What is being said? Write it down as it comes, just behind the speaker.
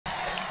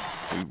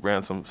We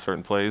ran some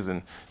certain plays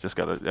and just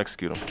got to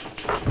execute them.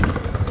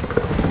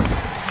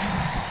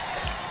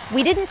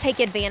 We didn't take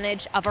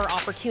advantage of our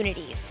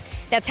opportunities.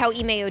 That's how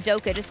Ime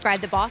Udoka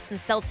described the Boston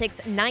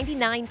Celtics'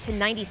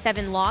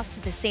 99-97 loss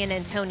to the San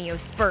Antonio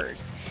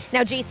Spurs.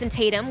 Now, Jason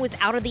Tatum was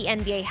out of the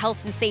NBA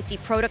health and safety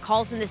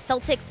protocols, and the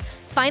Celtics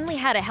finally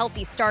had a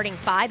healthy starting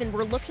five and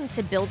were looking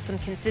to build some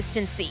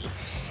consistency.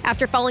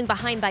 After falling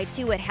behind by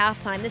 2 at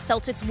halftime, the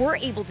Celtics were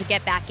able to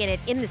get back in it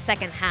in the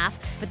second half,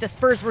 but the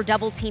Spurs were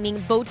double-teaming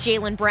both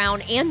Jaylen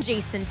Brown and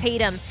Jason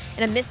Tatum,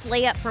 and a missed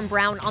layup from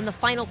Brown on the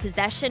final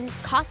possession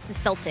cost the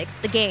Celtics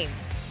the game.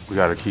 We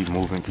got to keep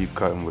moving, keep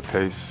cutting with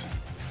pace.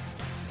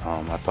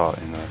 I thought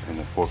in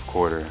the fourth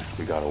quarter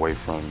we got away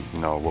from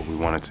what we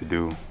wanted to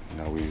do.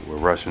 We were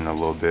rushing a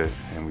little bit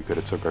and we could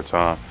have took our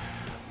time.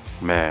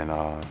 Man,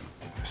 it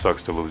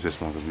sucks to lose this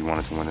one because we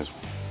wanted to win this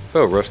one.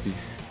 Felt rusty.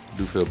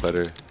 Do feel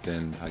better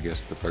than I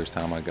guess the first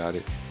time I got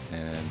it,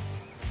 and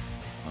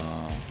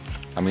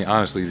I mean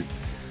honestly,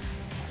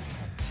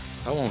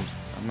 I'm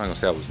not gonna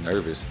say I was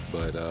nervous,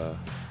 but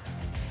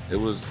it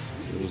was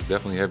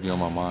definitely heavy on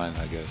my mind,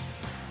 I guess.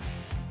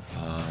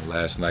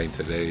 Last night and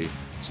today,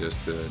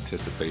 just the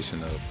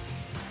anticipation of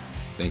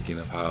thinking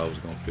of how I was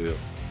gonna feel,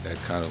 that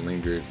kind of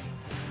lingered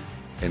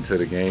into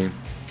the game,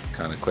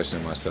 kind of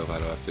questioning myself, how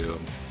do I feel?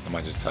 Am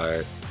I just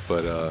tired?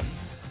 But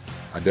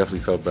I definitely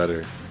felt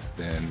better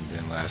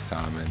than last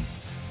time, and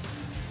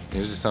it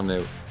was just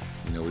something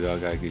that we all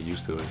gotta get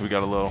used to it. We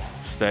got a little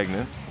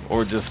stagnant,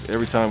 or just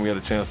every time we had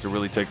a chance to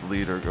really take the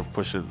lead or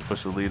push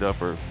the lead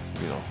up, or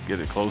get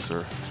it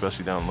closer,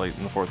 especially down late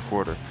in the fourth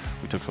quarter,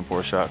 we took some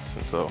poor shots,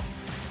 and so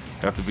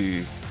have to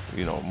be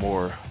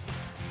more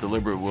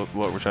deliberate with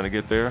what we're trying to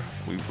get there.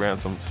 We ran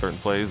some certain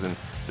plays and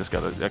just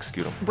got to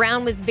execute them.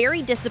 Brown was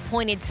very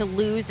disappointed to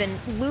lose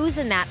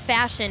in that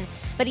fashion,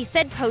 but he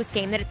said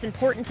post-game that it's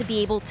important to be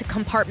able to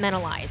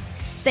compartmentalize,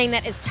 saying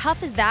that as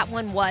tough as that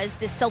one was,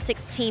 the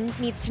Celtics team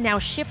needs to now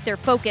shift their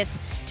focus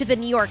to the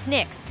New York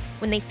Knicks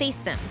when they face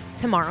them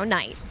tomorrow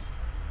night.